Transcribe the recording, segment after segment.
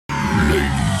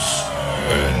Ladies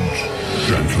and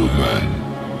gentlemen,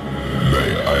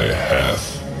 may I have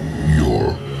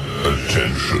your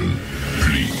attention,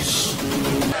 please?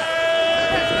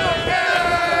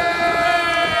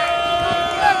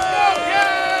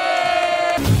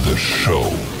 The show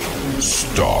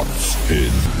starts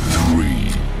in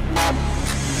 3,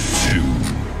 2,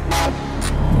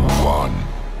 1,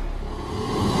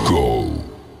 go.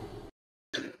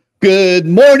 Good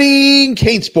morning,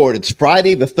 CaneSport. It's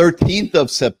Friday, the 13th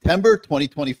of September,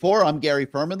 2024. I'm Gary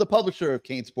Ferman, the publisher of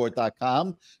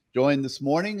CaneSport.com, joined this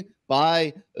morning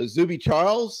by Zuby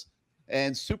Charles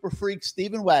and super freak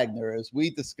Stephen Wagner as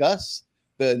we discuss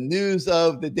the news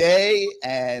of the day.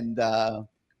 And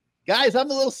guys, I'm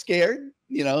a little scared,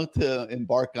 to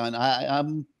embark on.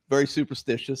 I'm very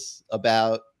superstitious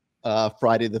about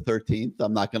Friday the 13th.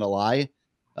 I'm not going to lie.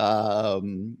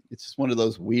 It's just one of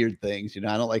those weird things,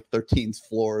 I don't like 13th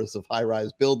floors of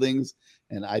high-rise buildings,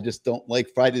 and I just don't like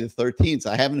Friday the 13th.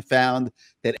 I haven't found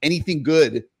that anything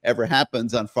good ever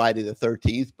happens on Friday the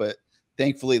 13th, but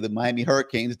thankfully the Miami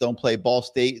Hurricanes don't play Ball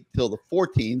State till the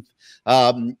 14th.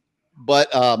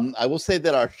 But I will say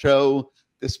that our show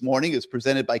this morning is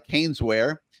presented by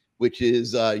Caneswear, which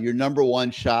is your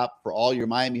 #1 shop for all your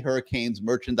Miami Hurricanes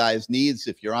merchandise needs.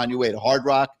 If you're on your way to Hard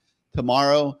Rock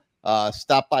tomorrow,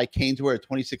 stop by Caneswear at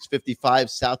 2655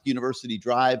 South University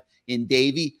Drive in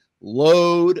Davie.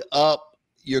 Load up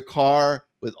your car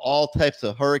with all types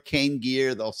of hurricane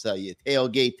gear. They'll sell you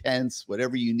tailgate tents,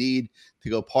 whatever you need to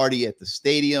go party at the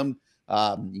stadium. You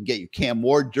can get your Cam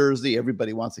Ward jersey.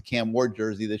 Everybody wants a Cam Ward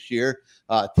jersey this year.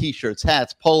 T-shirts,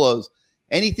 hats, polos,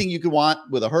 anything you could want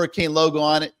with a hurricane logo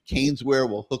on it, Caneswear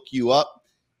will hook you up.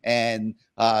 And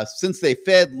since they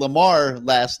fed Lamar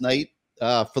last night,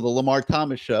 for the Lamar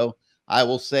Thomas show, I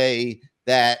will say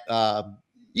that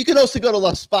you can also go to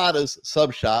La Spada's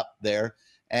sub shop there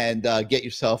and get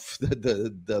yourself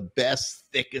the best,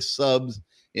 thickest subs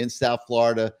in South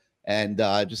Florida, and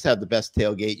just have the best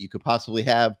tailgate you could possibly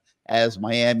have as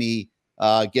Miami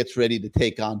gets ready to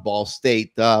take on Ball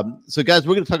State. So, guys,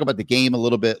 we're going to talk about the game a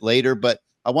little bit later, but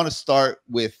I want to start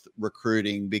with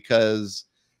recruiting because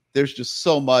there's just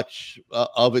so much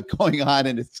of it going on,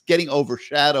 and it's getting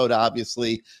overshadowed,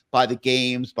 obviously, by the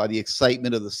games, by the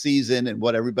excitement of the season, and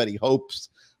what everybody hopes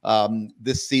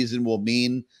this season will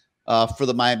mean for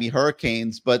the Miami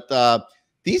Hurricanes. But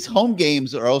these home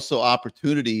games are also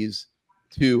opportunities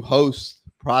to host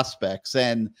prospects,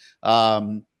 and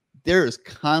there is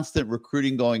constant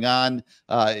recruiting going on.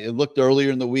 It looked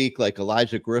earlier in the week like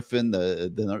Elijah Griffin,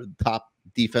 the top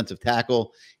defensive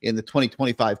tackle in the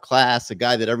 2025 class, a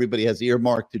guy that everybody has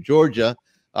earmarked to Georgia,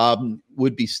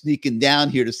 would be sneaking down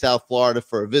here to South Florida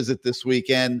for a visit this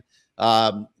weekend.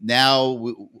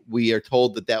 Now we are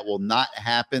told that will not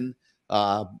happen.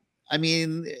 I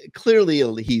mean, clearly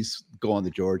he's going to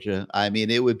Georgia. I mean,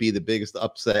 it would be the biggest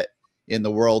upset in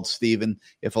the world, Stephen,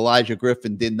 if Elijah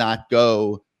Griffin did not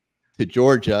go to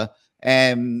Georgia.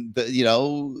 And,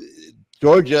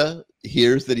 Georgia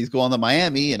hears that he's going to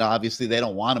Miami, and obviously they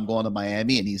don't want him going to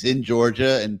Miami, and he's in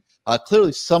Georgia. And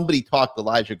clearly somebody talked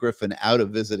Elijah Griffin out of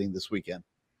visiting this weekend.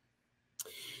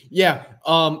 Yeah,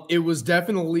 it was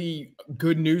definitely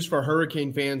good news for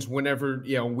Hurricane fans whenever,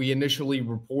 we initially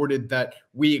reported that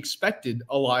we expected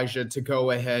Elijah to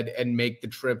go ahead and make the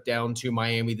trip down to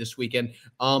Miami this weekend.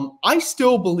 I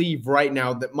still believe right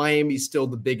now that Miami's still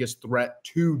the biggest threat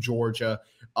to Georgia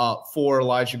for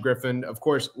Elijah Griffin. Of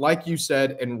course, like you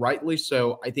said, and rightly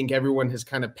so, I think everyone has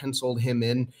kind of penciled him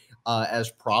in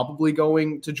as probably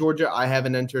going to Georgia. I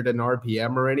haven't entered an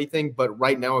RPM or anything, but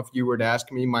right now, if you were to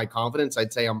ask me my confidence,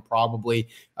 I'd say I'm probably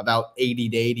about 80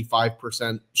 to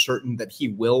 85% certain that he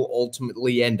will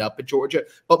ultimately end up at Georgia.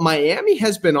 But Miami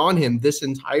has been on him this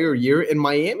entire year, and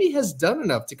Miami has done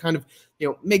enough to kind of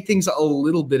make things a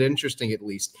little bit interesting, at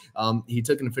least. He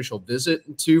took an official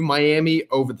visit to Miami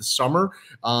over the summer.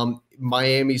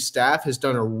 Miami staff has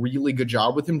done a really good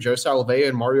job with him. Joe Salavea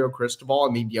and Mario Cristobal,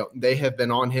 I mean, they have been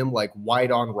on him like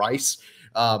white on rice.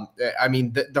 I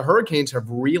mean, the Hurricanes have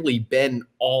really been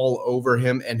all over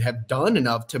him and have done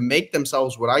enough to make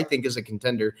themselves what I think is a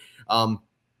contender.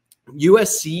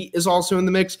 USC is also in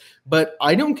the mix, but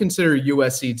I don't consider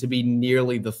USC to be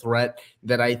nearly the threat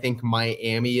that I think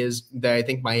Miami is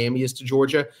to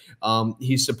Georgia.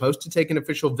 He's supposed to take an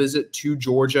official visit to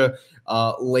Georgia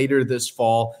later this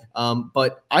fall,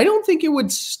 but I don't think it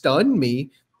would stun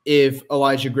me if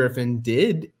Elijah Griffin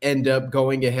did end up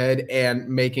going ahead and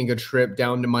making a trip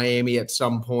down to Miami at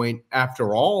some point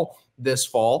after all this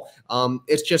fall.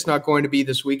 It's just not going to be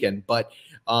this weekend, but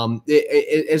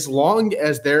as long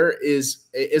as there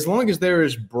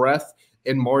is breath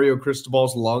in Mario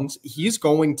Cristobal's lungs, he's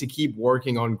going to keep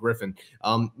working on Griffin.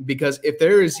 Because if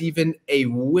there is even a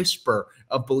whisper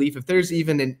of belief, if there's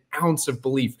even an ounce of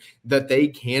belief that they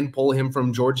can pull him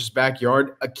from Georgia's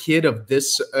backyard, a kid of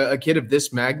this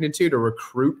magnitude, a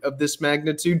recruit of this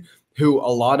magnitude, who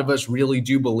a lot of us really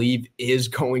do believe is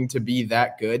going to be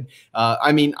that good.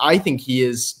 I mean, I think he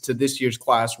is to this year's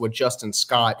class what Justin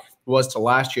Scott was to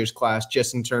last year's class,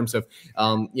 just in terms of,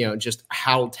 just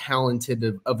how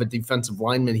talented of a defensive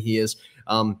lineman he is.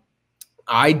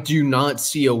 I do not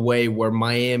see a way where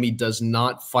Miami does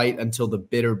not fight until the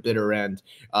bitter end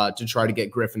to try to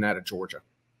get Griffin out of Georgia.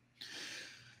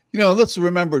 Let's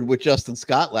remember with Justin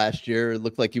Scott last year, it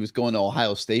looked like he was going to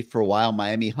Ohio State for a while.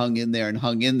 Miami hung in there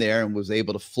and was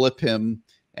able to flip him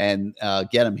and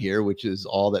get him here, which is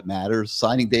all that matters.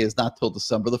 Signing day is not till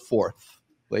December the 4th,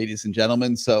 ladies and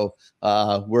gentlemen. So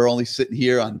we're only sitting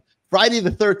here on Friday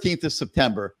the 13th of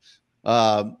September.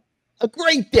 A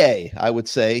great day, I would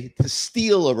say, to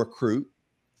steal a recruit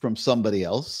from somebody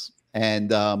else.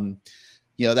 And,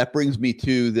 that brings me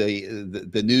to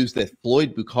the news that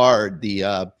Floyd Boucard,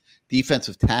 the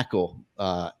defensive tackle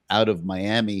out of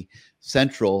Miami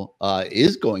Central,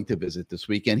 is going to visit this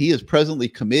weekend. He is presently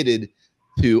committed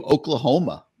to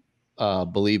Oklahoma,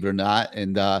 believe it or not.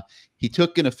 And he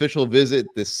took an official visit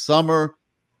this summer.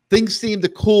 Things seemed to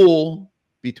cool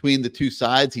between the two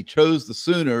sides. He chose the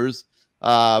Sooners.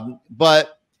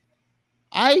 But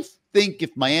I think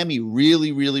if Miami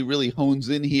really hones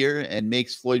in here and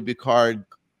makes Floyd Boucard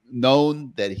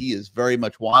known that he is very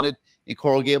much wanted in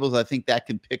Coral Gables, I think that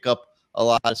can pick up a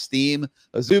lot of steam.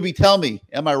 Zuby, tell me,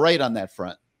 am I right on that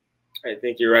front? I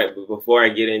think you're right. But before I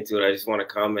get into it, I just want to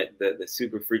comment the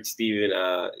Super Freak Steven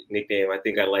nickname. I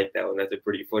think I like that one. That's a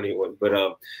pretty funny one. But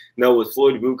no, with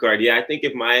Floyd Boucard, yeah, I think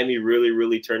if Miami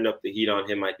really turned up the heat on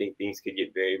him, I think things could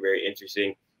get very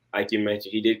interesting. Like you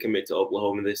mentioned, he did commit to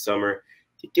Oklahoma this summer.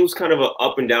 It was kind of an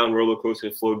up and down roller coaster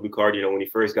with Floyd Boucard. When he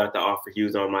first got the offer, he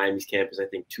was on Miami's campus, I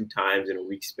think 2 times in a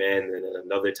week span, and then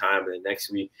another time, and then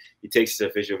next week he takes his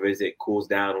official visit, cools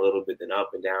down a little bit, then up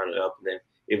and down and up, and then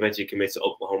eventually commits to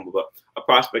Oklahoma. But a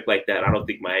prospect like that, I don't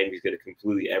think Miami's going to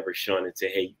completely ever shun and say,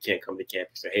 hey, you can't come to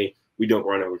campus, or hey, we don't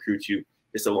want to recruit you.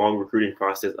 It's a long recruiting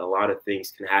process. A lot of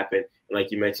things can happen. And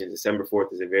like you mentioned, December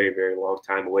 4th is a very long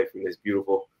time away from this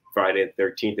beautiful Friday the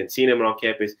 13th. And seeing him on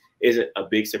campus isn't a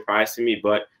big surprise to me,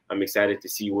 but I'm excited to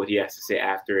see what he has to say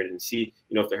after it and see,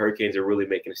 if the Hurricanes are really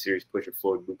making a serious push with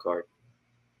Floyd Boucard.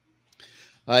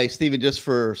 Stephen, just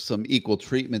for some equal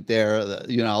treatment there,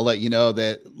 I'll let you know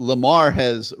that Lamar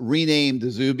has renamed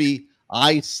Zuby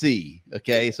IC.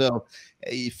 Okay, so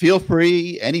feel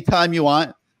free anytime you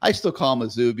want. I still call him a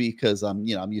Zuby because I'm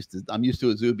used to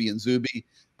a Zuby and Zuby,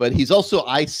 but he's also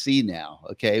IC now.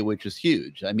 Okay, which is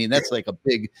huge. I mean, that's like a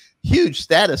huge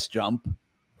status jump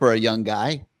for a young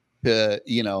guy to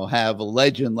have a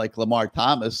legend like Lamar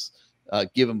Thomas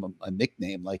give him a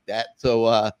nickname like that.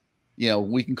 So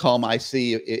we can call him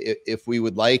IC if we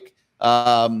would like.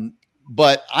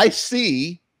 But I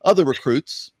see other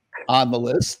recruits on the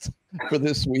list for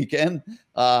this weekend.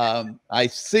 I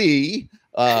see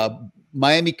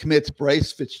Miami commits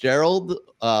Bryce Fitzgerald,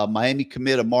 Miami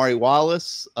commit Amari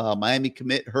Wallace, Miami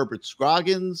commit Herbert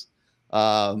Scroggins,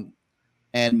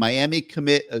 and Miami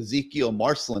commit Ezekiel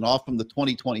Marcelin, off from the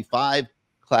 2025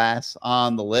 class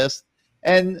on the list.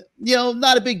 And,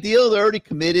 not a big deal. They're already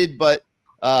committed. But,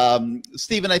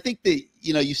 Stephen, I think that,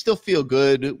 you still feel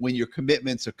good when your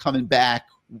commitments are coming back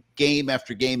game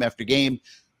after game after game.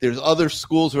 There's other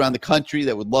schools around the country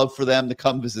that would love for them to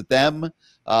come visit them.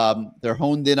 They're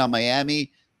honed in on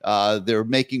Miami. They're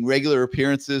making regular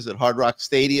appearances at Hard Rock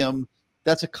Stadium.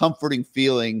 That's a comforting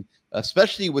feeling,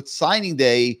 especially with signing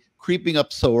day creeping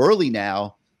up so early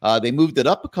now. They moved it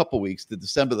up a couple weeks to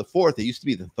December the 4th. It used to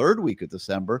be the 3rd week of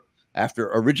December after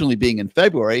originally being in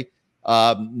February.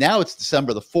 Now it's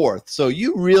December the 4th. So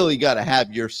you really got to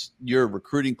have your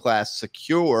recruiting class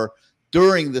secure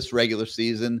during this regular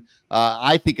season.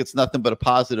 I think it's nothing but a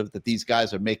positive that these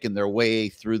guys are making their way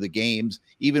through the games,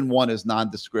 even one as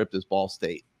nondescript as Ball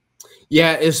State.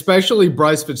 Yeah, especially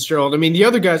Bryce Fitzgerald. I mean, the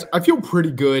other guys, I feel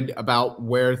pretty good about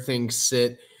where things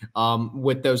sit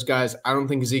with those guys. I don't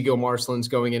think Ezekiel Marcelin's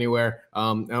going anywhere.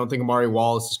 I don't think Amari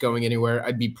Wallace is going anywhere.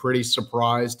 I'd be pretty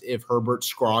surprised if Herbert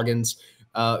Scroggins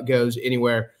goes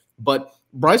anywhere. But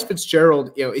Bryce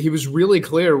Fitzgerald, he was really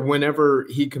clear whenever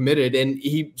he committed, and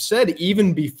he said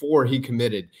even before he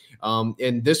committed.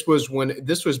 And this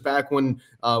was back when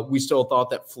we still thought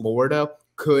that Florida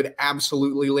could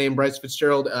absolutely land Bryce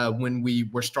Fitzgerald, when we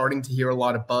were starting to hear a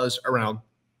lot of buzz around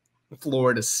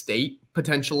Florida State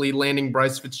potentially landing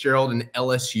Bryce Fitzgerald, and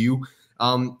LSU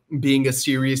being a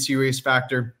serious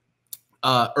factor.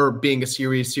 or being a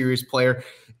serious player.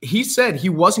 He said he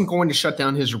wasn't going to shut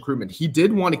down his recruitment. He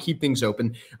did want to keep things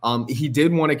open. He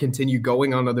did want to continue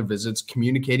going on other visits,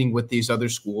 communicating with these other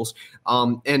schools.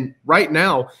 And right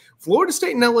now, Florida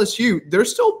State and LSU, they're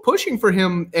still pushing for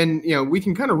him. And, we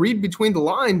can kind of read between the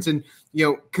lines and,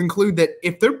 conclude that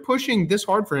if they're pushing this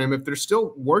hard for him, if they're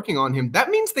still working on him, that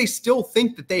means they still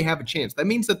think that they have a chance. That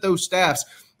means that those staffs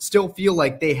still feel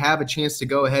like they have a chance to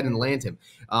go ahead and land him.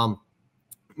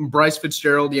 Bryce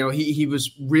Fitzgerald, he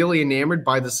was really enamored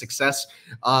by the success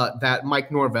that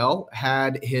Mike Norvell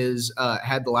had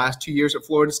the last 2 years at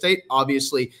Florida State.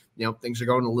 Obviously, things are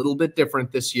going a little bit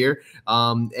different this year,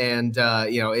 I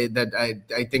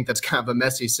think that's kind of a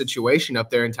messy situation up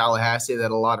there in Tallahassee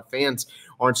that a lot of fans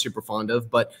aren't super fond of.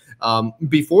 But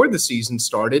before the season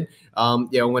started,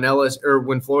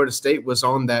 when Florida State was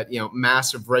on that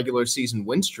massive regular season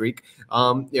win streak,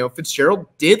 Fitzgerald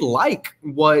did like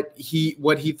what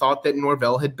he thought that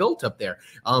Norvell had built up there.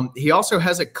 He also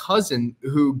has a cousin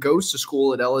who goes to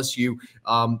school at LSU,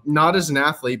 not as an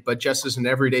athlete, but just as an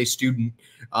everyday student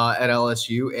at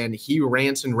LSU, and he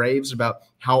rants and raves about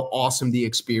how awesome the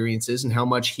experience is and how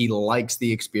much he likes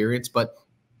the experience. But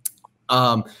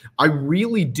I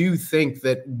really do think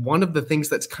that one of the things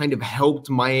that's kind of helped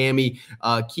Miami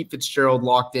keep Fitzgerald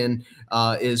locked in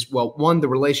is, well, one, the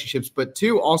relationships, but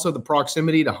two, also the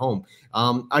proximity to home.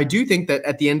 I do think that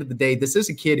at the end of the day, this is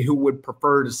a kid who would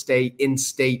prefer to stay in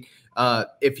state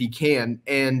if he can.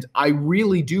 And I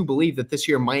really do believe that this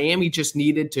year Miami just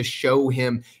needed to show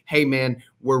him, hey, man,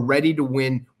 we're ready to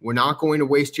win. We're not going to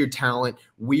waste your talent.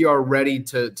 We are ready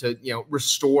to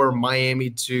restore Miami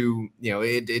to,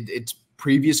 its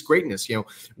previous greatness.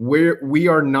 We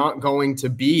are not going to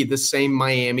be the same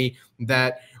Miami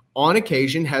that on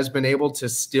occasion has been able to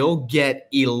still get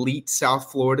elite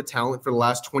South Florida talent for the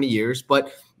last 20 years,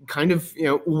 but kind of,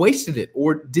 wasted it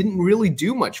or didn't really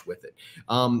do much with it.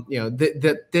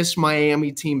 That this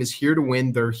Miami team is here to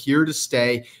win. They're here to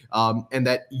stay, and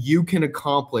that you can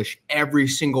accomplish every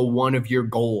single one of your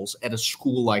goals at a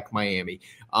school like Miami.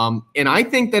 And I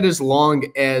think that as long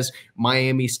as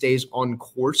Miami stays on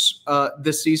course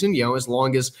this season, as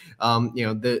long as,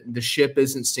 the ship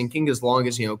isn't sinking, as long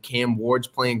as, Cam Ward's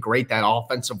playing great, that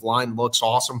offensive line looks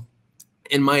awesome,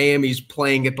 and Miami's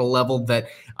playing at the level that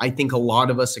I think a lot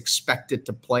of us expect it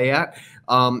to play at,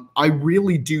 I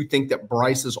really do think that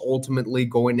Bryce is ultimately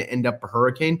going to end up a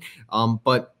Hurricane.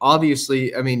 But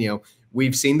obviously,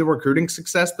 we've seen the recruiting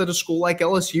success that a school like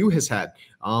LSU has had.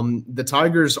 The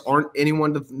Tigers aren't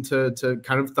anyone to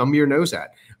kind of thumb your nose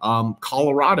at.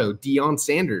 Colorado, Deion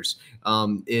Sanders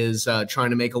is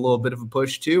trying to make a little bit of a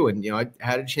push too. And, I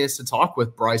had a chance to talk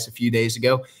with Bryce a few days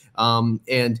ago,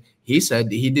 and he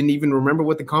said he didn't even remember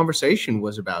what the conversation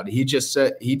was about. He just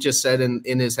said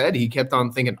in his head, he kept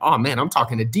on thinking, oh man, I'm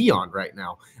talking to Deion right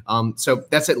now. So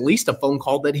that's at least a phone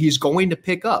call that he's going to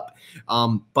pick up.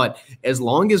 But as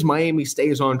long as Miami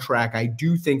stays on track, I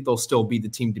do think they'll still be the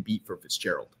team to beat for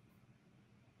Fitzgerald.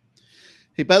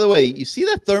 Hey, by the way, you see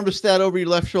that thermostat over your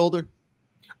left shoulder?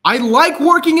 I like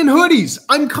working in hoodies.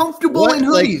 I'm comfortable in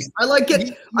hoodies. I like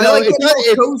it.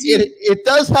 It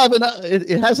does have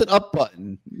it has an up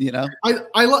button.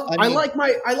 I like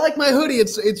my hoodie.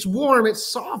 It's warm. It's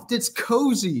soft. It's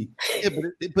cozy. Yeah,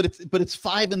 but it's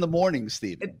 5 a.m,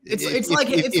 Steven. It's like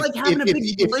having a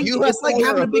big blanket. It's like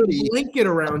having a big blanket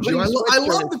around you. I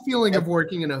love the feeling of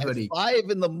working in a hoodie. 5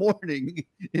 a.m.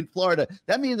 in Florida.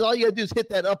 That means all you gotta do is hit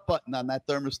that up button on that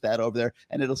thermostat over there,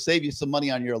 and it'll save you some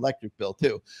money on your electric bill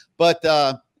too. But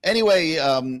anyway,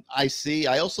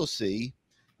 I also see.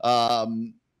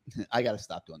 I got to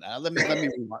stop doing that. Let me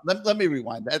rewind. Let me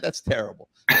rewind. That's terrible.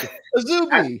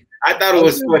 Azubi. I thought it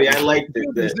was funny. I liked it.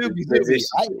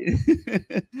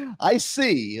 I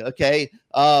see. Okay.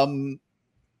 A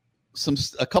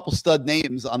couple stud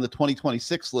names on the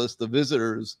 2026 list of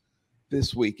visitors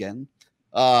this weekend.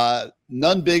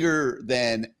 None bigger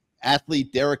than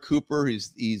athlete Derek Cooper.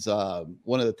 He's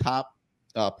one of the top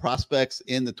prospects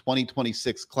in the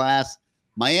 2026 class.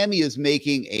 Miami is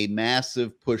making a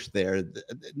massive push there.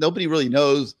 Nobody really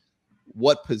knows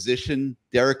what position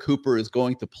Derek Cooper is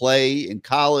going to play in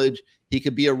college. He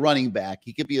could be a running back.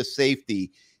 He could be a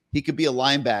safety. He could be a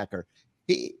linebacker.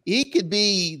 He could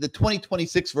be the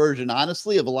 2026 version,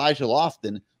 honestly, of Elijah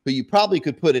Lofton, who you probably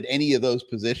could put at any of those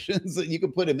positions. You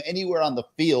could put him anywhere on the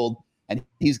field, and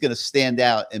he's going to stand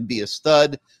out and be a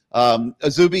stud.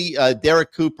 Azubi,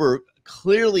 Derek Cooper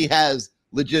clearly has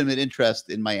legitimate interest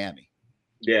in Miami.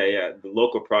 Yeah. The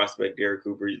local prospect, Derek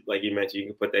Cooper, like you mentioned, you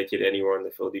can put that kid anywhere on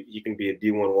the field. You can be a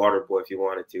D1 water boy if you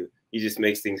wanted to. He just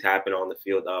makes things happen on the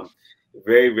field.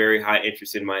 very, very high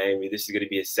interest in Miami. This is going to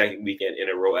be his second weekend in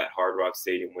a row at Hard Rock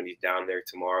Stadium when he's down there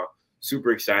tomorrow.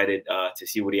 Super excited to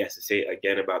see what he has to say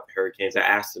again about the Hurricanes. I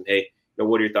asked him, hey,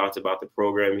 what are your thoughts about the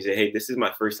program? He said, hey, this is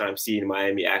my first time seeing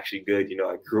Miami actually good.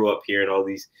 I grew up hearing all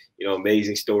these,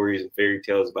 amazing stories and fairy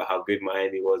tales about how good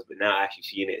Miami was, but now actually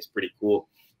seeing it is pretty cool.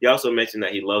 He also mentioned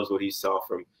that he loves what he saw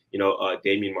from,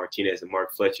 Damian Martinez and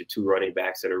Mark Fletcher, 2 running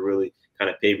backs that are really kind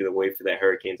of paving the way for that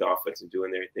Hurricanes offense and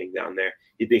doing their thing down there.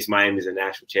 He thinks Miami is a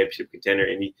national championship contender,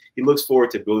 and he looks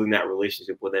forward to building that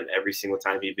relationship with them every single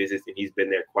time he visits, and he's been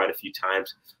there quite a few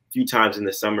times in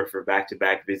the summer for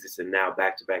back-to-back visits and now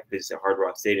back-to-back visits at Hard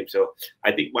Rock Stadium. So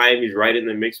I think Miami's right in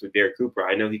the mix with Derek Cooper.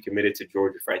 I know he committed to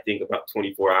Georgia for, I think, about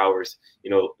 24 hours,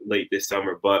 late this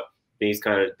summer, but things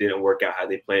kind of didn't work out how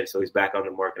they planned. So he's back on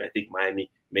the market. I think Miami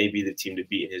may be the team to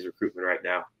beat in his recruitment right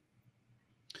now.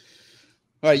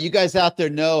 All right, you guys out there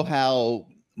know how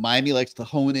Miami likes to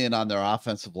hone in on their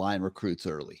offensive line recruits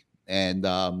early. And,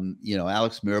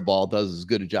 Alex Mirabal does as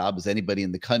good a job as anybody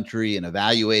in the country in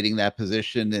evaluating that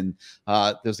position. And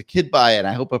there's a kid by it.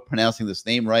 I hope I'm pronouncing this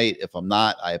name right. If I'm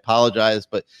not, I apologize.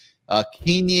 But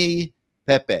Kenai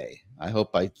Pepe. I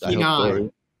hope Kenai.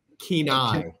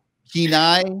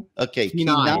 Kenai. Okay.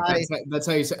 Kenai. That's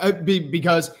how you say it.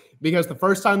 Because the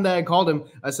first time that I called him,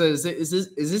 I said, is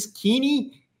this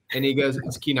Kenai? And he goes,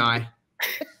 it's Kenai.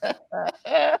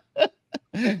 All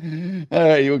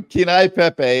right. Kenai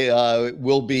Pepe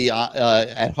will be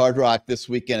at Hard Rock this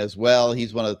weekend as well.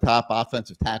 He's one of the top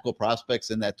offensive tackle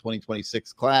prospects in that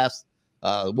 2026 class.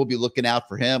 We'll be looking out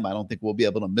for him. I don't think we'll be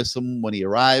able to miss him when he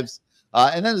arrives.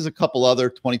 And then there's a couple other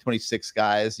 2026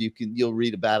 guys. You'll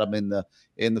read about them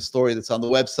in the story that's on the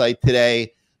website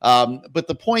today. But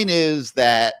the point is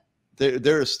that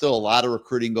there is still a lot of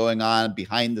recruiting going on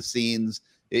behind the scenes.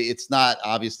 It's not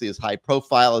obviously as high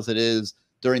profile as it is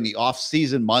during the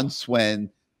off-season months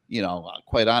when,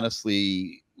 quite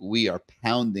honestly, we are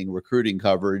pounding recruiting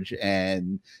coverage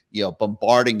and,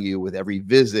 bombarding you with every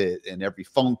visit and every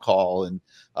phone call and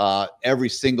every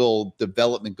single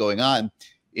development going on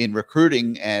in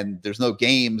recruiting. And there's no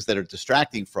games that are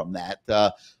distracting from that.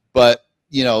 But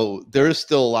there is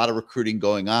still a lot of recruiting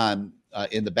going on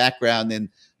in the background. And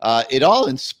it all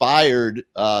inspired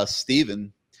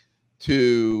Stephen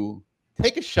to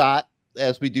take a shot,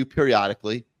 as we do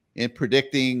periodically, in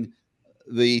predicting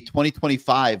the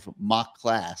 2025 mock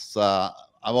class. I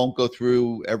won't go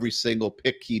through every single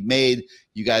pick he made.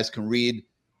 You guys can read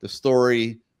the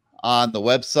story on the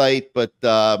website. But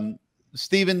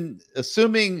Stephen,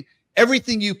 assuming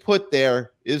everything you put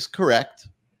there is correct,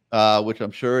 which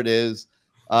I'm sure it is,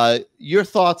 your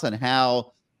thoughts on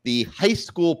how the high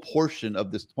school portion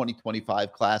of this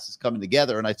 2025 class is coming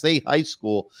together. And I say high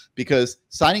school because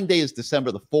signing day is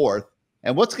December the 4th.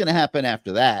 And what's going to happen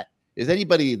after that is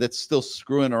anybody that's still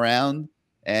screwing around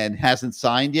and hasn't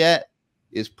signed yet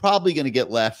is probably going to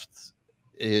get left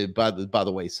by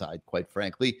the wayside, quite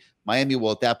frankly. Miami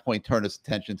will at that point turn its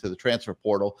attention to the transfer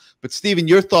portal. But Stephen,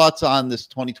 your thoughts on this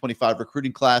 2025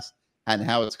 recruiting class and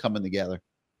how it's coming together?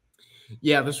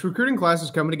 Yeah, this recruiting class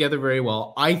is coming together very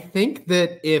well. I think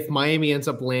that if Miami ends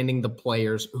up landing the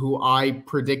players who I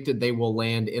predicted they will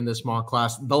land in this mock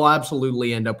class, they'll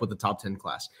absolutely end up with the top 10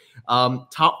 class.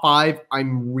 Top 5,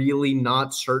 I'm really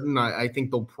not certain. I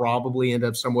think they'll probably end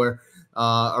up somewhere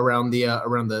around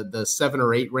the 7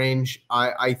 or 8 range,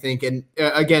 I think. And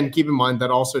again, keep in mind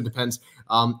that also depends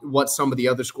what some of the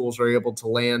other schools are able to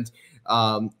land.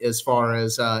 As far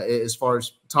as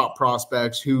top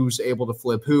prospects, who's able to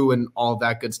flip who and all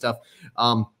that good stuff.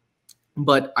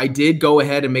 But I did go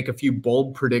ahead and make a few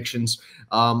bold predictions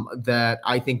that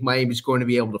I think Miami's going to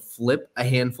be able to flip a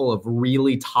handful of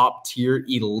really top tier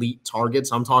elite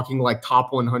targets. I'm talking like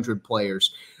top 100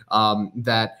 players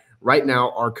that right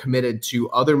now are committed to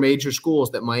other major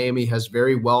schools that Miami has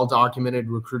very well documented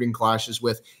recruiting clashes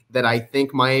with, that I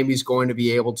think Miami's going to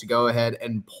be able to go ahead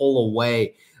and pull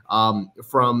away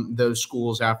from those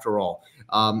schools after all.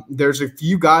 There's a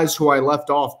few guys who I left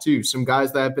off too. Some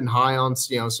guys that have been high on,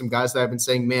 some guys that have been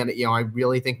saying, man, I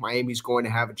really think Miami's going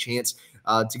to have a chance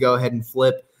to go ahead and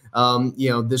flip,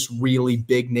 this really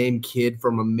big name kid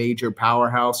from a major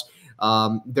powerhouse.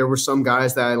 There were some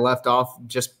guys that I left off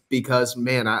just because,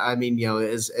 man, I mean,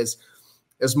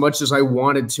 as much as I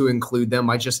wanted to include them,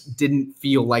 I just didn't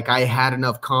feel like I had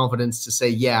enough confidence to say,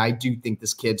 yeah, I do think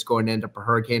this kid's going to end up a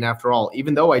Hurricane after all,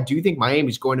 even though I do think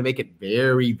Miami's going to make it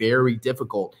very, very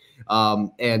difficult.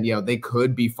 And, they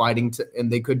could be fighting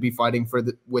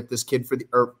with this kid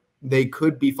they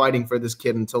could be fighting for this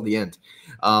kid until the end.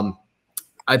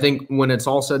 I think when it's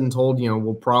all said and told,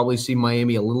 we'll probably see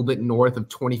Miami a little bit north of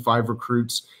 25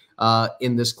 recruits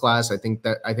in this class. I think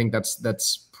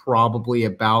that's probably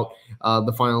about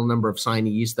the final number of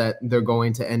signees that they're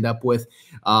going to end up with.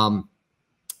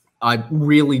 I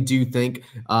really do think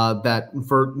that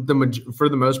for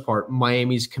the most part,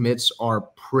 Miami's commits are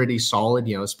pretty solid.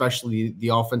 Especially the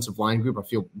offensive line group. I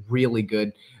feel really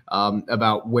good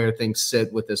about where things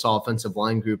sit with this offensive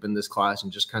line group in this class,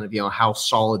 and just kind of how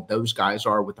solid those guys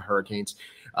are with the Hurricanes.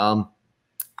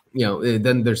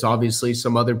 Then there's obviously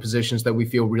some other positions that we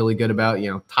feel really good about.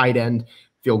 Tight end,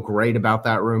 feel great about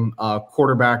that room.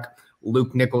 Quarterback,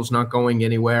 Luke Nichols not going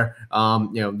anywhere.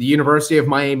 The University of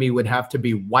Miami would have to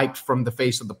be wiped from the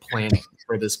face of the planet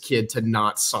for this kid to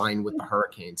not sign with the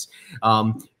Hurricanes.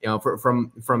 From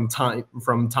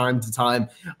time to time,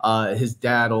 his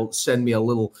dad will send me a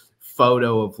little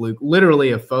photo of Luke,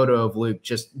 literally a photo of Luke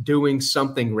just doing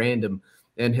something random,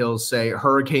 and he'll say,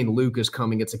 "Hurricane Luke is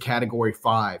coming. It's a Category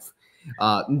 5."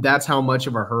 That's how much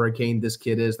of a Hurricane this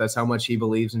kid is. That's how much he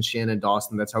believes in Shannon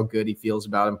Dawson. That's how good he feels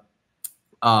about him.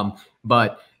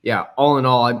 But yeah, all in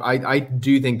all, I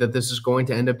do think that this is going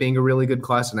to end up being a really good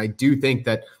class. And I do think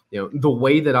that, the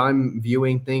way that I'm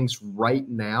viewing things right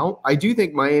now, I do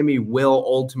think Miami will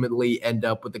ultimately end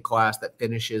up with a class that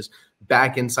finishes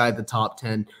back inside the top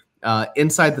 10.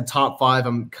 Inside the top 5,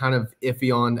 I'm kind of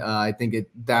iffy on. I think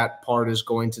that part is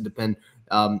going to depend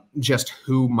just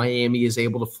who Miami is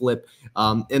able to flip.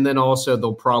 And then also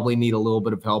they'll probably need a little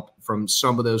bit of help from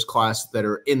some of those classes that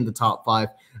are in the top 5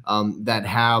 that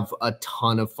have a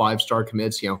ton of 5-star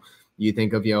commits. You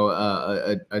think of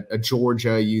a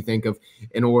Georgia, you think of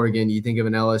an Oregon, you think of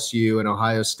an LSU, an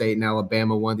Ohio State, and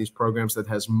Alabama, one of these programs that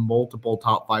has multiple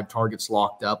top 5 targets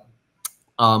locked up.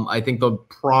 I think they'll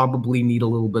probably need a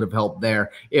little bit of help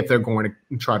there if they're going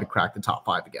to try to crack the top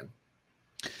 5 again.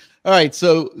 All right,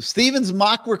 so Steven's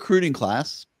mock recruiting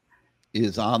class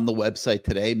is on the website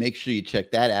today. Make sure you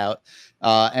check that out.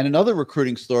 And another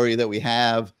recruiting story that we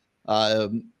have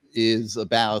is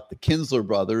about the Kinsler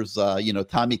brothers.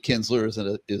 Tommy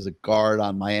Kinsler is a guard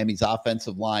on Miami's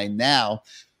offensive line now.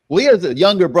 Well, he has a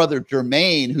younger brother,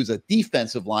 Jermaine, who's a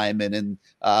defensive lineman,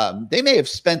 and they may have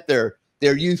spent their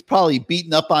youth probably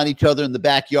beating up on each other in the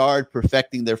backyard,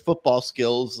 perfecting their football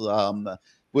skills.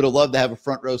 Would have loved to have a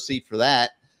front row seat for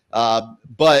that.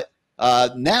 But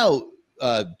now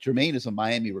Jermaine is a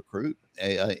Miami recruit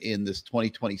in this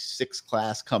 2026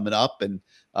 class coming up. And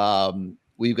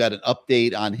we've got an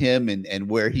update on him and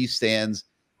where he stands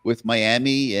with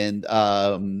Miami. And,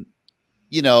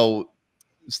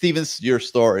 Stevens, your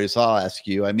story, so I'll ask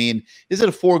you. I mean, is it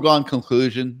a foregone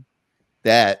conclusion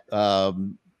that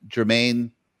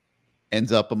Jermaine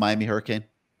ends up a Miami Hurricane?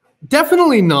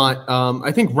 Definitely not.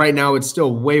 I think right now it's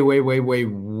still way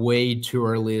too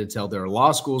early to tell. There are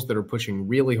law schools that are pushing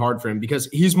really hard for him because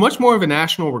he's much more of a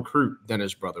national recruit than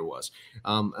his brother was.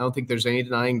 I don't think there's any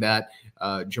denying that.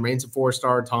 Jermaine's a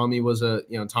 4-star. Tommy was a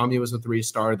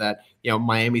 3-star that,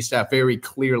 Miami staff very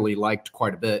clearly liked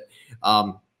quite a bit.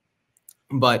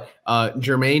 But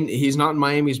Jermaine, he's not in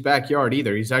Miami's backyard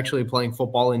either. He's actually playing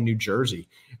football in New Jersey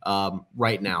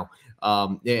right now.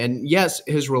 And yes,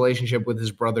 his relationship with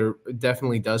his brother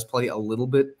definitely does play a little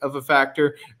bit of a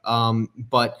factor.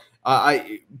 But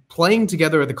playing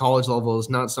together at the college level is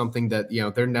not something that,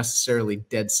 they're necessarily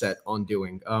dead set on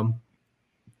doing.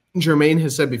 Jermaine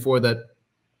has said before that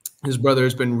his brother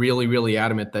has been really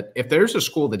adamant that if there's a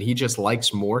school that he just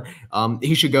likes more,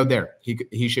 he should go there.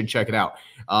 He should check it out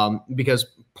because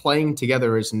playing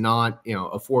together is not,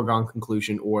 a foregone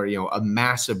conclusion or, a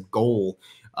massive goal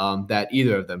that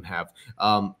either of them have.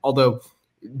 Although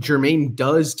Jermaine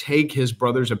does take his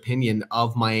brother's opinion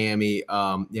of Miami,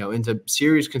 into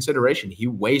serious consideration. He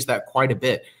weighs that quite a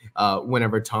bit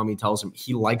whenever Tommy tells him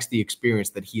he likes the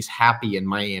experience, that he's happy in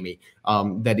Miami,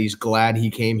 that he's glad he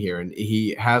came here, and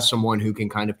he has someone who can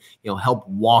kind of, help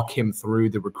walk him through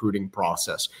the recruiting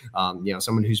process.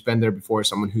 Someone who's been there before,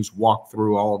 someone who's walked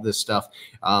through all of this stuff.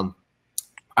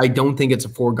 I don't think it's a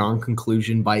foregone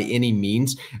conclusion by any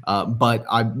means, but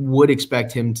I would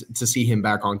expect him to see him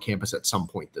back on campus at some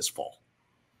point this fall.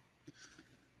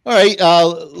 All right,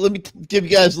 let me give you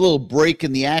guys a little break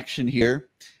in the action here,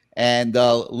 and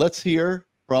let's hear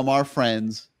from our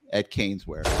friends at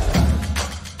CaneSport.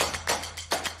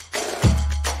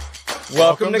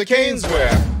 Welcome to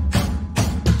CaneSport.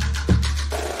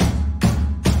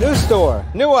 New store,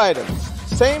 new items,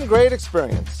 same great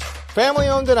experience. Family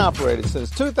owned and operated since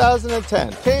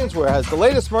 2010, CaneSport has the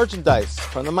latest merchandise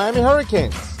from the Miami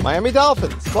Hurricanes, Miami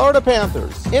Dolphins, Florida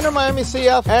Panthers, Inter Miami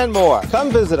CF, and more.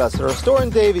 Come visit us at our store in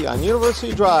Davie on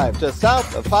University Drive, just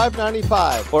south of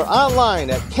 595, or online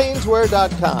at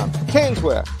caneswear.com.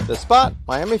 CaneSport, the spot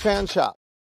Miami fans shop.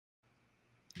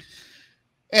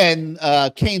 And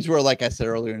Canesboro, like I said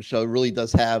earlier in the show, really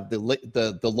does have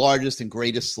the largest and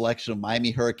greatest selection of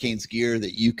Miami Hurricanes gear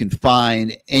that you can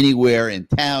find anywhere in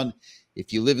town.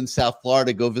 If you live in South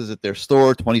Florida, go visit their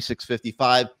store,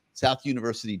 2655 South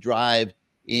University Drive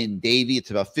in Davie.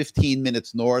 It's about 15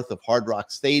 minutes north of Hard Rock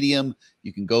Stadium.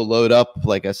 You can go load up,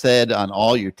 like I said, on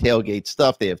all your tailgate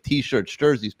stuff. They have T-shirts,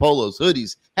 jerseys, polos,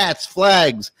 hoodies, hats,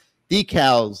 flags,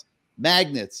 decals,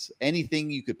 magnets, anything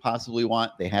you could possibly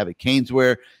want. They have at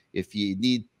Caneswear. If you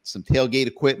need some tailgate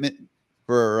equipment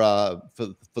for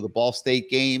the Ball State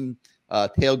game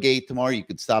tailgate tomorrow, you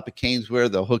could stop at Caneswear.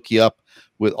 They'll hook you up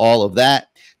with all of that.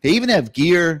 They even have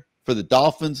gear for the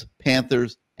Dolphins,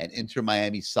 Panthers, and Inter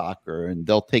Miami Soccer, and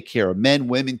they'll take care of men,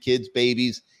 women, kids,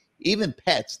 babies, even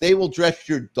pets. They will dress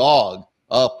your dog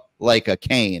up like a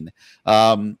cane.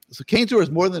 So Caneswear is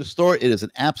more than a store. It is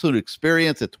an absolute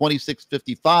experience at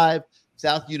 2655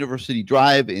 South University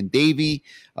Drive in Davie.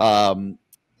 And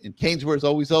Caneswear is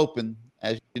always open,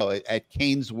 as you know, at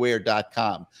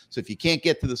caneswear.com. So if you can't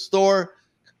get to the store,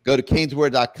 go to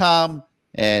caneswear.com,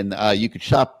 and you can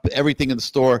shop everything in the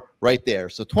store right there.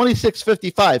 So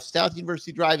 2655 South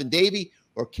University Drive in Davie,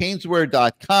 or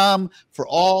caneswear.com for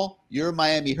all your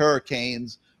Miami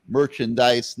Hurricanes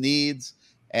merchandise needs.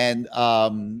 And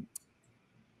I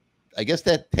guess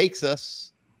that takes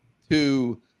us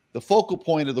to the focal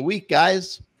point of the week,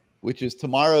 guys, which is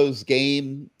tomorrow's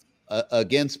game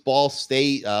against Ball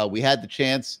State. We had the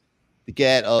chance to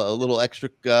get a little extra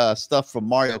stuff from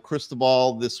Mario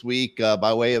Cristobal this week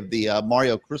by way of the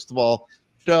Mario Cristobal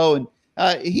show.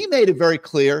 And he made it very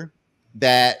clear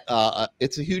that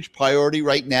it's a huge priority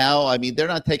right now. I mean, they're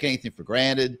not taking anything for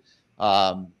granted.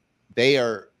 They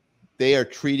are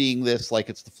treating this like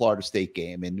it's the Florida State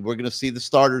game, and we're going to see the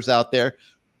starters out there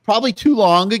probably too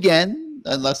long again,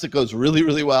 unless it goes really,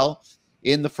 really well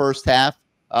in the first half,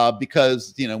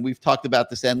 because, you know, we've talked about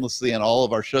this endlessly on all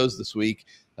of our shows this week,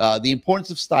 the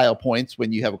importance of style points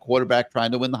when you have a quarterback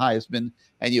trying to win the Heisman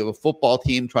and you have a football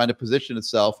team trying to position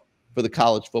itself for the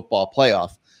college football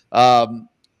playoff.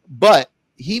 But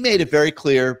he made it very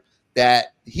clear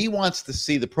that he wants to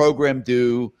see the program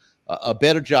do a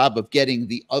better job of getting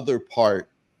the other part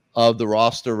of the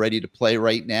roster ready to play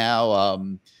right now.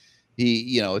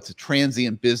 It's a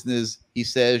transient business. He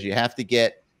says you have to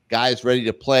get guys ready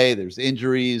to play. There's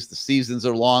injuries. The seasons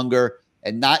are longer,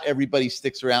 and not everybody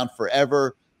sticks around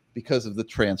forever because of the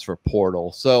transfer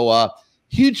portal. So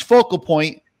huge focal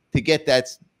point to get that,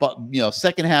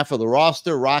 second half of the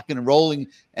roster rocking and rolling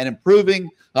and improving.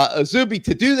 Azubi,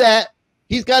 to do that,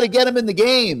 he's got to get him in the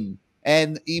game.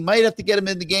 And he might have to get him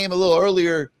in the game a little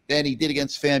earlier than he did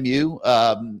against FAMU.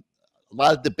 A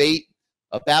lot of debate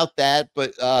about that.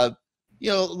 But, a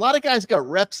lot of guys got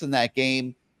reps in that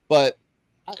game. But,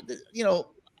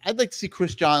 I'd like to see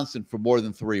Chris Johnson for more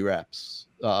than 3 reps,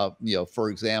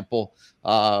 for example.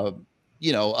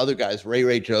 Other guys,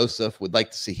 Ray Joseph, would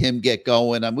like to see him get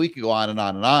going. I mean, we could go on and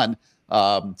on and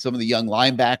on. Some of the young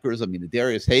linebackers,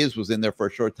 Darius Hayes was in there for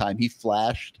a short time. He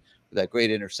flashed that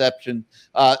great interception.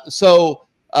 So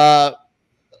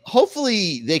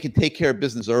hopefully they can take care of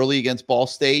business early against Ball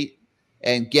State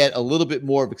and get a little bit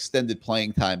more of extended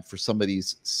playing time for some of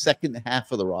these second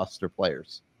half of the roster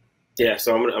players. Yeah,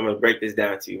 so I'm gonna break this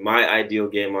down to you. My ideal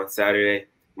game on Saturday,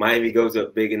 Miami goes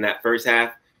up big in that first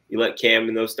half. You let Cam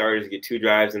and those starters get 2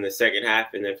 drives in the second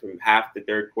half, and then from half the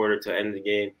third quarter to the end of the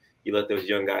game, you let those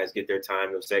young guys get their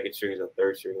time, those second strings, those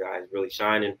third string guys really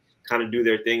shine and kind of do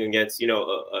their thing against,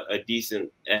 a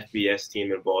decent FBS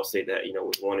team in Ball State that,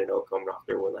 was 1-0 coming off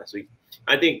their win last week.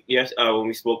 I think, yes, when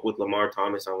we spoke with Lamar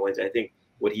Thomas on Wednesday, I think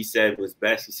what he said was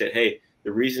best. He said, hey,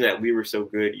 the reason that we were so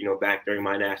good, back during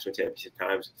my national championship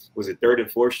times was the third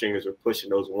and fourth stringers were pushing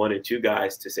those 1 and 2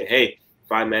 guys to say, hey,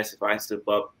 if I slip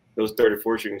up, those third and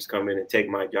fourth stringers come in and take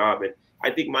my job. And I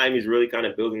think Miami's really kind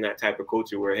of building that type of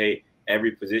culture where, hey,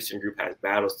 every position group has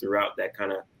battles throughout that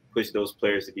kind of push those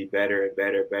players to be better and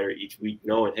better and better each week,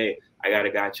 knowing, hey, I got a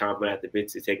guy chomping at the bit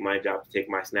to take my job, to take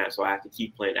my snap, so I have to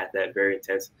keep playing at that very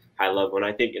intense high level. And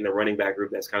I think in the running back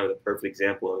group, that's kind of the perfect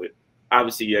example of it.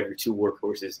 Obviously, you have your 2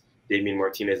 workhorses, Damian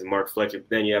Martinez and Mark Fletcher, but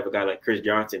then you have a guy like Chris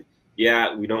Johnson.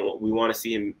 Yeah, we want to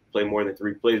see him play more than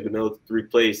 3 plays, but in those 3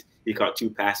 plays, he caught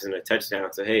 2 passes and a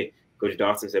touchdown. So, hey, Coach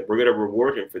Dawson said, we're going to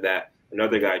reward him for that.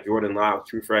 Another guy, Jordan Lyle,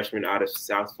 true freshman out of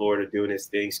South Florida, doing his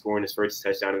thing, scoring his first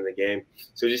touchdown in the game.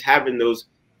 So just having those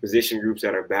position groups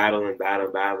that are battling,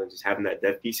 just having that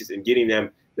depth pieces and getting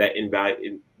them that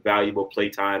invaluable play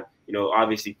time,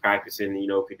 obviously practicing,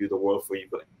 could do the world for you.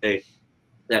 But, hey,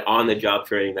 that on-the-job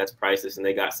training, that's priceless, and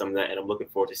they got some of that. And I'm looking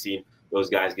forward to seeing those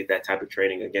guys get that type of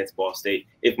training against Ball State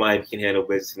if Miami can handle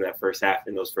business in that first half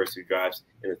and those first 2 drives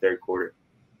in the third quarter.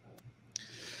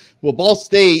 Well, Ball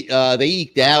State, they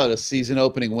eked out a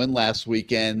season-opening win last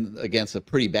weekend against a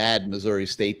pretty bad Missouri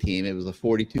State team. It was a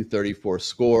 42-34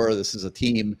 score. This is a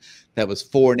team that was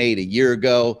 4-8 a year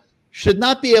ago. Should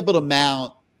not be able to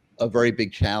mount a very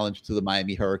big challenge to the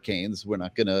Miami Hurricanes. We're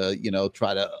not going to,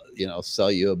 try to,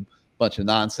 sell you a bunch of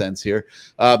nonsense here.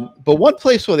 But one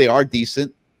place where they are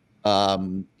decent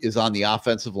is on the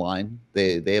offensive line.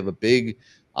 They have a big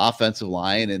offensive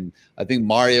line, and I think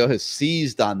Mario has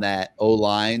seized on that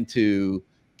O-line to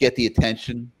get the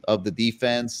attention of the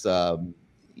defense. They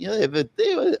have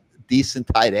a decent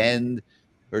tight end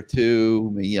or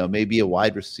two, maybe a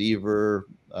wide receiver,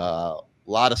 a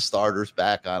lot of starters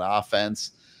back on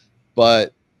offense.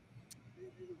 But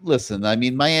listen, I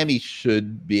mean, Miami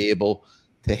should be able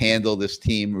to handle this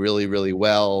team really, really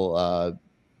well.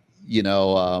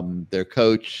 Their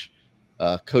coach,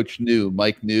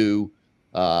 Mike New,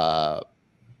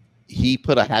 he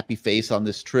put a happy face on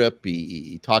this trip.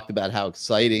 He talked about how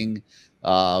exciting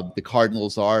the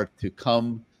Cardinals are to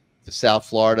come to South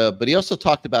Florida, but he also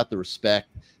talked about the respect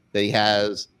that he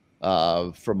has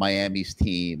for Miami's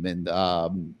team. And,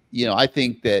 I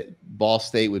think that Ball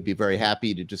State would be very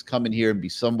happy to just come in here and be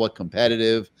somewhat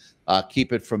competitive,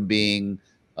 keep it from being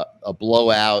a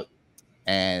blowout,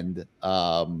 and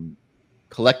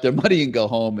collect their money and go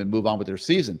home and move on with their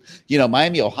season.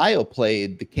 Miami, Ohio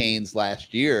played the Canes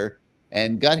last year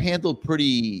and got handled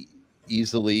pretty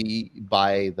easily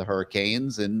by the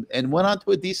Hurricanes and went on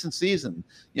to a decent season.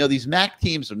 These MAC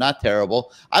teams are not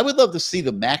terrible. I would love to see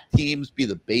the MAC teams be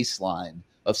the baseline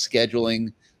of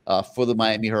scheduling for the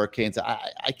Miami Hurricanes.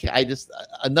 I just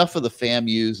enough of the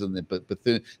FAMUs and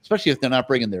the especially if they're not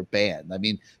bringing their band. I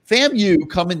mean, FAMU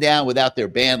coming down without their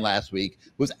band last week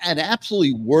was an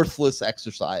absolutely worthless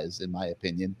exercise, in my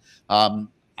opinion.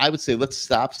 I would say let's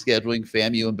stop scheduling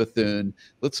FAMU and Bethune.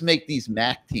 Let's make these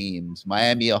MAC teams,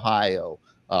 Miami, Ohio,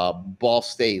 Ball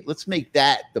State. Let's make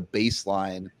that the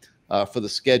baseline for the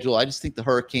schedule. I just think the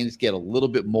Hurricanes get a little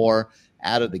bit more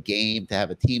out of the game to have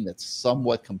a team that's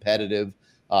somewhat competitive.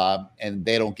 And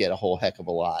they don't get a whole heck of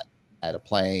a lot out of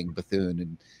playing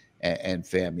Bethune and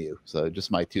FAMU. So just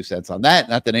my 2 cents on that.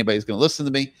 Not that anybody's going to listen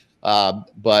to me,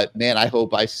 but man, I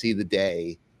hope I see the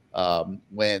day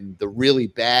when the really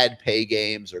bad pay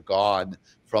games are gone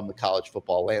from the college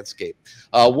football landscape.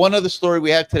 One other story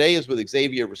we have today is with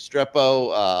Xavier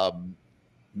Restrepo.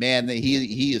 Man,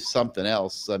 he is something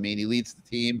else. I mean, he leads the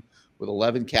team with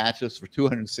 11 catches for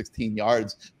 216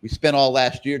 yards. We spent all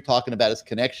last year talking about his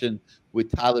connection with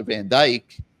Tyler Van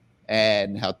Dyke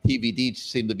and how TVD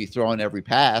seemed to be throwing every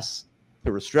pass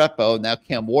to Restrepo. Now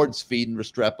Cam Ward's feeding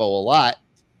Restrepo a lot.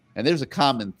 And there's a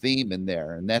common theme in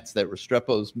there, and that's that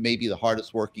Restrepo's maybe the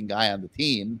hardest working guy on the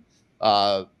team.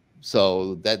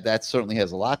 So that certainly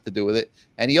has a lot to do with it.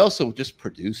 And he also just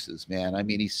produces, man. I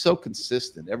mean, he's so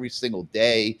consistent every single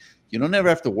day. You don't ever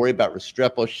have to worry about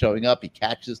Restrepo showing up. He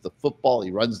catches the football. He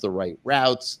runs the right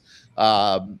routes.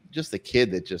 Just a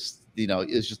kid that just,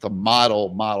 is just a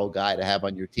model guy to have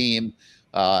on your team.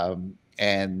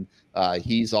 And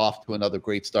he's off to another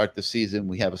great start this season.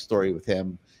 We have a story with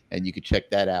him, and you can check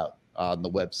that out on the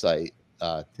website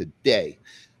today.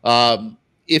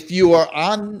 If you are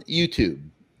on YouTube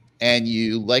and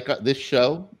you like this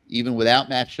show, even without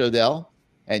Matt Shodell,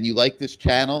 and you like this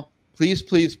channel, please,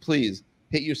 please, please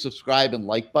hit your subscribe and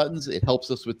like buttons. It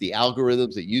helps us with the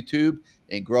algorithms at YouTube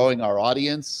and growing our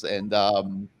audience. And,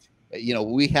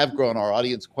 we have grown our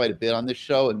audience quite a bit on this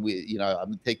show. And I'm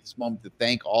going to take this moment to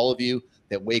thank all of you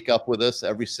that wake up with us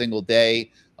every single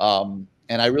day.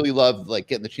 And I really love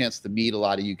getting the chance to meet a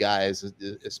lot of you guys,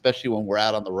 especially when we're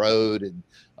out on the road.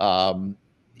 And,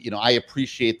 I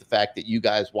appreciate the fact that you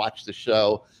guys watch the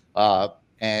show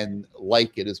and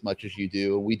like it as much as you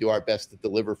do. And we do our best to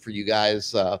deliver for you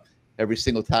guys every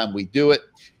single time we do it.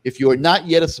 If you are not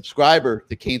yet a subscriber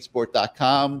to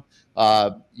CaneSport.com,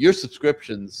 your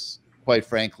subscriptions, quite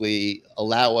frankly,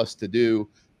 allow us to do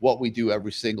what we do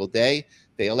every single day.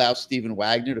 They allow Stephen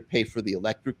Wagner to pay for the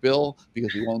electric bill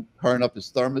because he won't turn up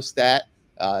his thermostat.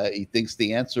 He thinks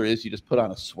the answer is you just put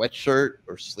on a sweatshirt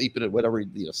or sleep in it, whatever,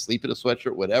 sleep in a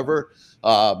sweatshirt, whatever.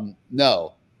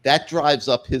 No, that drives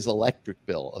up his electric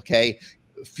bill. Okay.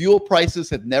 Fuel prices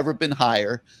have never been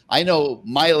higher. I know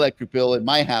my electric bill in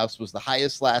my house was the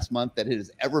highest last month that it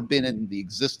has ever been in the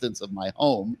existence of my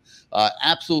home.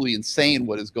 Absolutely insane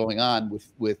what is going on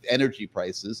with energy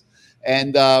prices.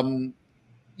 And,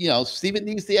 Stephen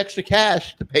needs the extra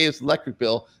cash to pay his electric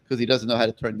bill because he doesn't know how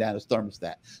to turn down his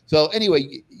thermostat. So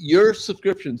anyway, your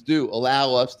subscriptions do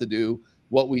allow us to do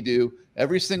what we do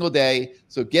every single day.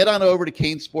 So get on over to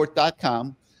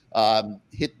CaneSport.com.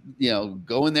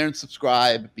 Go in there and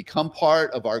subscribe, become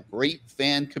part of our great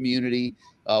fan community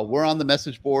We're on the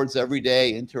message boards every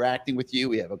day interacting with you.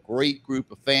 We have a great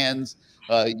group of fans.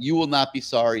 You will not be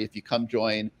sorry if you come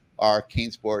join our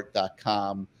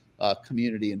CaneSport.com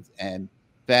community and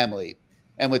family.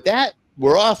 And with that,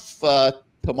 we're off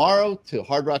tomorrow to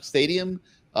Hard Rock Stadium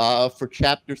for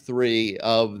Chapter 3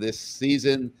 of this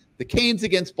season. The Canes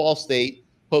against Ball State.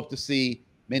 Hope to see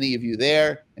many of you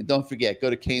there. And don't forget, go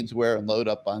to Caneswear and load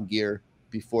up on gear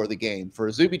before the game.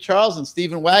 For Zuby Charles and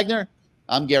Stephen Wagner,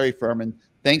 I'm Gary Ferman.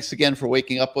 Thanks again for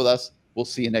waking up with us. We'll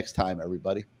see you next time,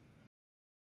 everybody.